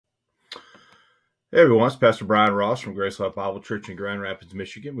Hey everyone, it's Pastor Brian Ross from Grace Life Bible Church in Grand Rapids,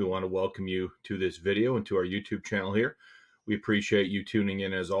 Michigan. We want to welcome you to this video and to our YouTube channel here. We appreciate you tuning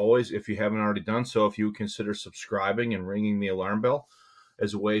in as always. If you haven't already done so, if you would consider subscribing and ringing the alarm bell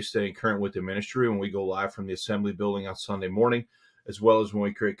as a way of staying current with the ministry when we go live from the assembly building on Sunday morning, as well as when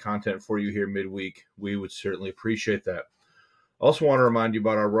we create content for you here midweek, we would certainly appreciate that. Also want to remind you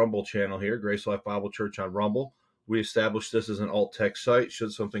about our Rumble channel here, Grace Life Bible Church on Rumble. We established this as an alt-text site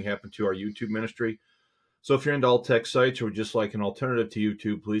should something happen to our YouTube ministry. So if you're into alt-text sites or just like an alternative to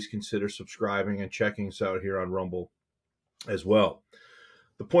YouTube, please consider subscribing and checking us out here on Rumble as well.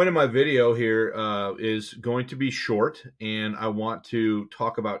 The point of my video here is going to be short, and I want to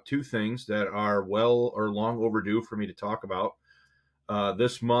talk about two things that are well or long overdue for me to talk about.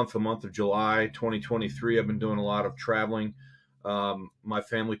 This month, the month of July 2023, I've been doing a lot of traveling. My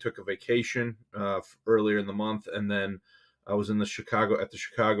family took a vacation earlier in the month, and then I was in the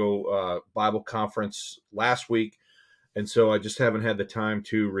Chicago Bible Conference last week, and so I just haven't had the time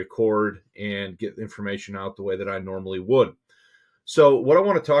to record and get information out the way that I normally would. So what I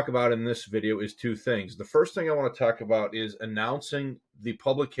want to talk about in this video is two things. The first thing I want to talk about is announcing the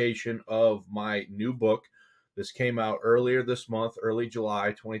publication of my new book. This came out earlier this month, early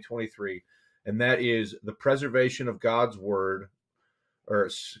July 2023, and that is The Preservation of God's Word,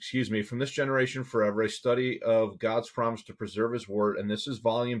 From This Generation Forever, a study of God's promise to preserve his word. And this is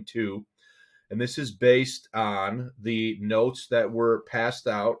volume 2. And this is based on the notes that were passed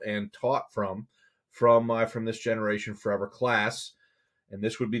out and taught from my From This Generation Forever class. And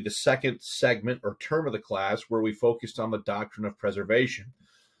this would be the second segment or term of the class where we focused on the doctrine of preservation.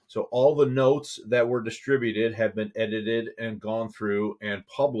 So all the notes that were distributed have been edited and gone through and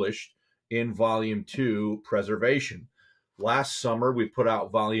published in volume 2, Preservation. Last summer, we put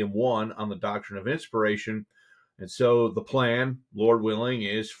out volume 1 on the doctrine of inspiration. And so the plan, Lord willing,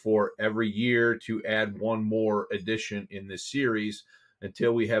 is for every year to add one more edition in this series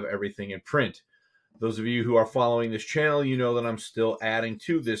until we have everything in print. Those of you who are following this channel, you know that I'm still adding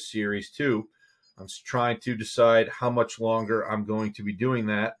to this series too. I'm trying to decide how much longer I'm going to be doing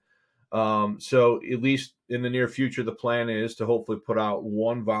that. So at least in the near future, the plan is to hopefully put out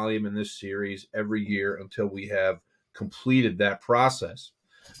one volume in this series every year until we have completed that process.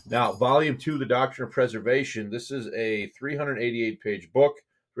 Now, volume 2, The Doctrine of Preservation, this is a 378-page book,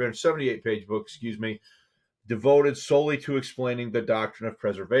 devoted solely to explaining the doctrine of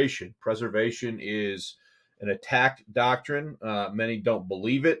preservation. Preservation is an attacked doctrine. Many don't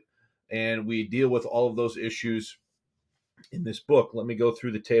believe it, and we deal with all of those issues in this book. Let me go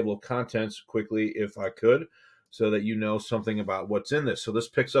through the table of contents quickly, if I could, so that you know something about what's in this. So this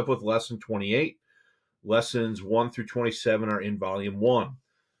picks up with lesson 28. Lessons 1 through 27 are in volume 1.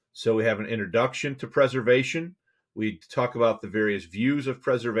 So we have an introduction to preservation. We talk about the various views of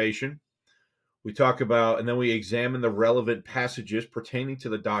preservation. We talk about, and then we examine the relevant passages pertaining to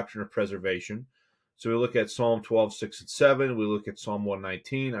the doctrine of preservation. So we look at Psalm 12, 6, and 7. We look at Psalm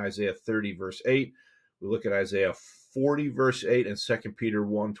 119, Isaiah 30, verse 8. We look at Isaiah 40, verse 8, and 2 Peter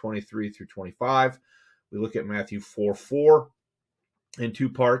 1, 23 through 25. We look at Matthew 4, 4 in two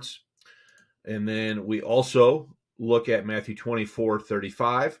parts. And then we also look at Matthew 24,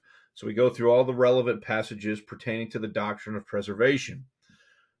 35. So we go through all the relevant passages pertaining to the doctrine of preservation.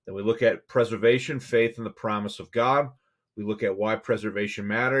 Then we look at preservation, faith, and the promise of God. We look at why preservation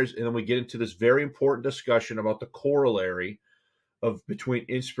matters. And then we get into this very important discussion about the corollary of between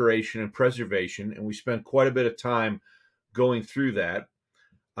inspiration and preservation. And we spend quite a bit of time going through that.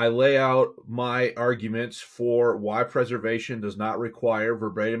 I lay out my arguments for why preservation does not require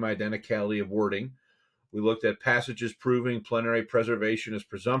verbatim identicality of wording. We looked at passages proving plenary preservation is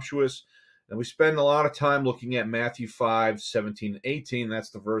presumptuous. And we spend a lot of time looking at Matthew 5, 17, and 18.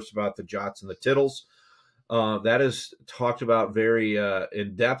 That's the verse about the jots and the tittles. That is talked about very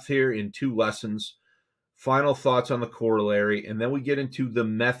in depth here in 2 lessons. Final thoughts on the corollary. And then we get into the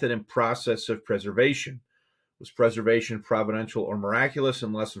method and process of preservation. Was preservation providential or miraculous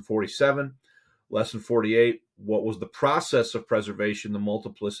in lesson 47? Lesson 48, what was the process of preservation, the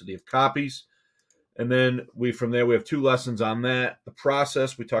multiplicity of copies? And then from there, we have 2 lessons on that. The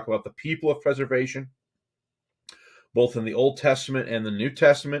process, we talk about the people of preservation, both in the Old Testament and the New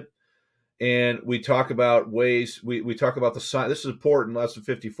Testament. And we talk about ways, we talk about this is important, lesson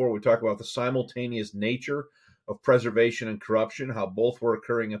 54, we talk about the simultaneous nature of preservation and corruption, how both were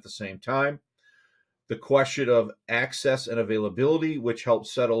occurring at the same time. The question of access and availability, which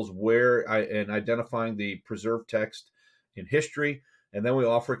helps settles and identifying the preserved text in history. And then we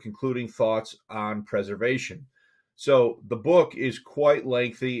offer concluding thoughts on preservation. So the book is quite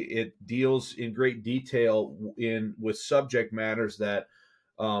lengthy. It deals in great detail with subject matters that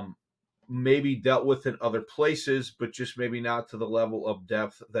maybe dealt with in other places, but just maybe not to the level of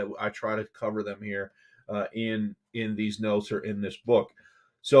depth that I try to cover them here in these notes or in this book.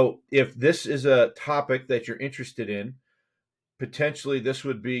 So if this is a topic that you're interested in, potentially this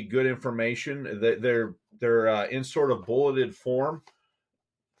would be good information. They're in sort of bulleted form,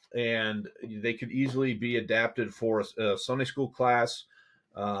 and they could easily be adapted for a Sunday school class,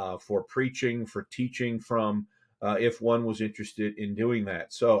 for preaching, for teaching from, if one was interested in doing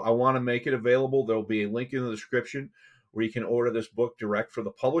that. So I want to make it available. There'll be a link in the description where you can order this book direct for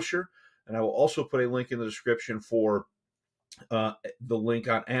the publisher. And I will also put a link in the description for the link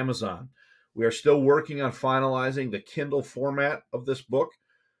on Amazon. We are still working on finalizing the Kindle format of this book.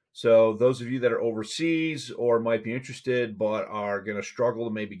 So those of you that are overseas or might be interested but are going to struggle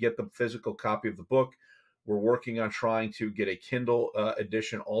to maybe get the physical copy of the book, we're working on trying to get a Kindle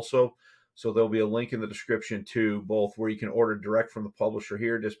edition also. So there'll be a link in the description to both where you can order direct from the publisher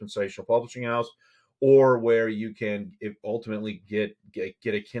here, Dispensational Publishing House, or where you can ultimately get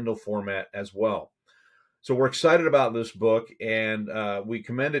a Kindle format as well. So we're excited about this book, and we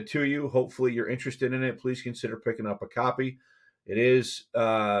commend it to you. Hopefully you're interested in it. Please consider picking up a copy. It is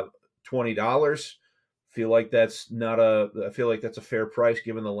 $20. I feel like that's a fair price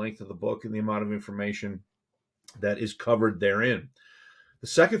given the length of the book and the amount of information that is covered therein. The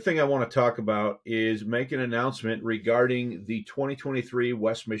second thing I want to talk about is make an announcement regarding the 2023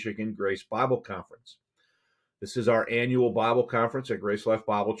 West Michigan Grace Bible Conference. This is our annual Bible conference at Grace Life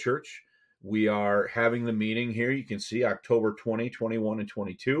Bible Church. We are having the meeting here. You can see October 20, 21, and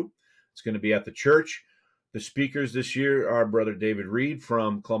 22. It's going to be at the church. The speakers this year are Brother David Reed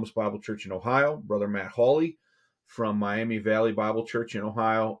from Columbus Bible Church in Ohio, Brother Matt Hawley from Miami Valley Bible Church in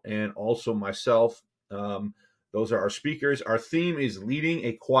Ohio, and also myself. Those are our speakers. Our theme is leading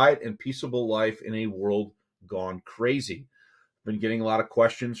a quiet and peaceable life in a world gone crazy. Been getting a lot of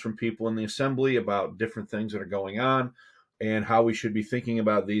questions from people in the assembly about different things that are going on and how we should be thinking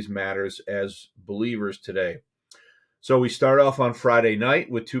about these matters as believers today. So we start off on Friday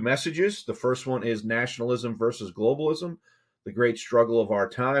night with two messages. The first one is nationalism versus globalism, the great struggle of our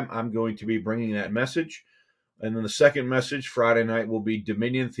time. I'm going to be bringing that message. And then the second message Friday night will be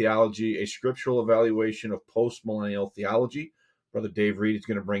Dominion Theology, a scriptural evaluation of post-millennial theology. Brother Dave Reed is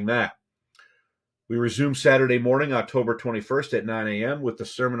going to bring that. We resume Saturday morning, October 21st at 9 a.m. with the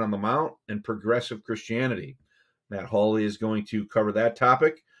Sermon on the Mount and progressive Christianity. Matt Hawley is going to cover that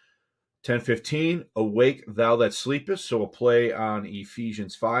topic. 10:15, Awake Thou That Sleepest, so a play on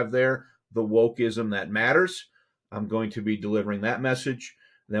Ephesians 5 there, the wokeism that matters. I'm going to be delivering that message.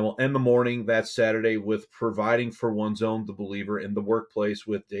 And then we'll end the morning that Saturday with providing for one's own, the believer in the workplace,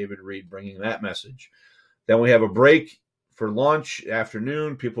 with David Reed bringing that message. Then we have a break for lunch,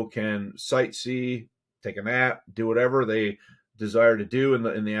 afternoon. People can sightsee, take a nap, do whatever they desire to do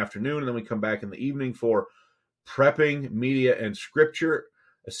in the afternoon. And then we come back in the evening for prepping, media, and scripture,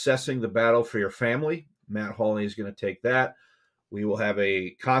 assessing the battle for your family. Matt Hawley is going to take that. We will have a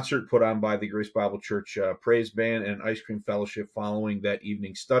concert put on by the Grace Bible Church Praise Band and Ice Cream Fellowship following that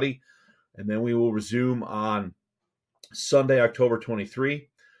evening study. And then we will resume on Sunday, October 23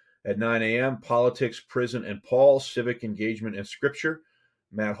 at 9 a.m., Politics, Prison, and Paul, Civic Engagement and Scripture.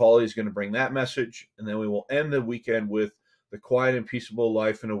 Matt Hawley is going to bring that message. And then we will end the weekend with The Quiet and Peaceable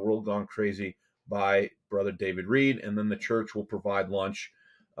Life in a World Gone Crazy by Brother David Reed. And then the church will provide lunch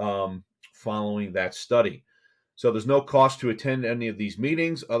following that study. So there's no cost to attend any of these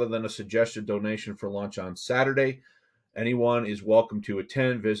meetings other than a suggested donation for lunch on Saturday. Anyone is welcome to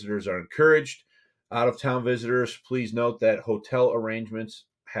attend. Visitors are encouraged. Out-of-town visitors, please note that hotel arrangements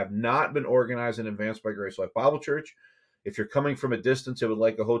have not been organized in advance by Grace Life Bible Church. If you're coming from a distance and would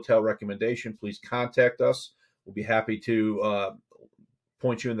like a hotel recommendation, please contact us. We'll be happy to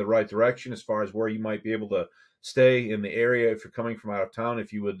point you in the right direction as far as where you might be able to stay in the area if you're coming from out of town,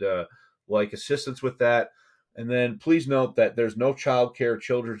 if you would like assistance with that. And then please note that there's no child care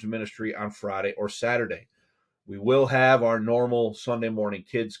children's ministry on Friday or Saturday. We will have our normal Sunday morning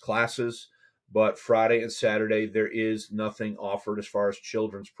kids classes, but Friday and Saturday there is nothing offered as far as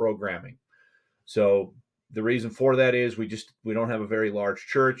children's programming. So the reason for that is we don't have a very large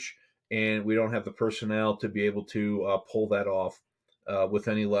church, and we don't have the personnel to be able to pull that off with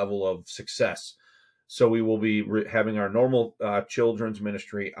any level of success. So we will be having our normal children's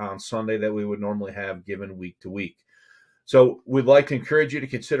ministry on Sunday that we would normally have given week to week. So we'd like to encourage you to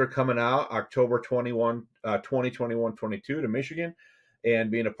consider coming out October 21, 2021, 22 to Michigan and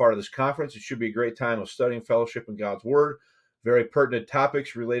being a part of this conference. It should be a great time of studying, fellowship, and God's Word. Very pertinent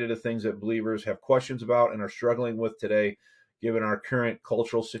topics related to things that believers have questions about and are struggling with today, given our current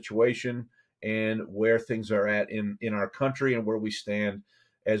cultural situation and where things are at in our country and where we stand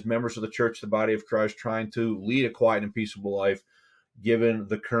as members of the church, the body of Christ, trying to lead a quiet and peaceable life given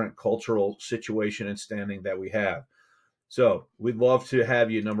the current cultural situation and standing that we have. So we'd love to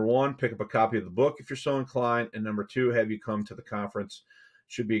have you, number one, pick up a copy of the book if you're so inclined, and number two, have you come to the conference.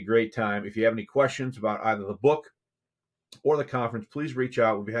 Should be a great time. If you have any questions about either the book or the conference, please reach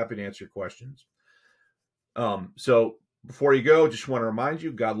out. We'll be happy to answer your questions. So before you go, just want to remind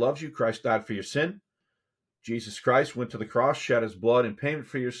you, God loves you. Christ died for your sin. Jesus Christ went to the cross, shed his blood in payment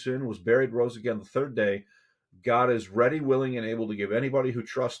for your sin, was buried, rose again the third day. God is ready, willing, and able to give anybody who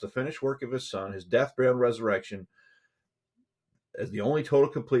trusts the finished work of his Son, his death, burial, and resurrection, as the only total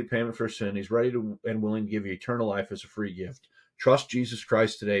complete payment for sin. He's ready to and willing to give you eternal life as a free gift. Trust Jesus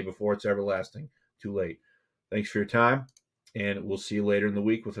Christ today before it's everlasting too late. Thanks for your time, and we'll see you later in the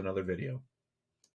week with another video.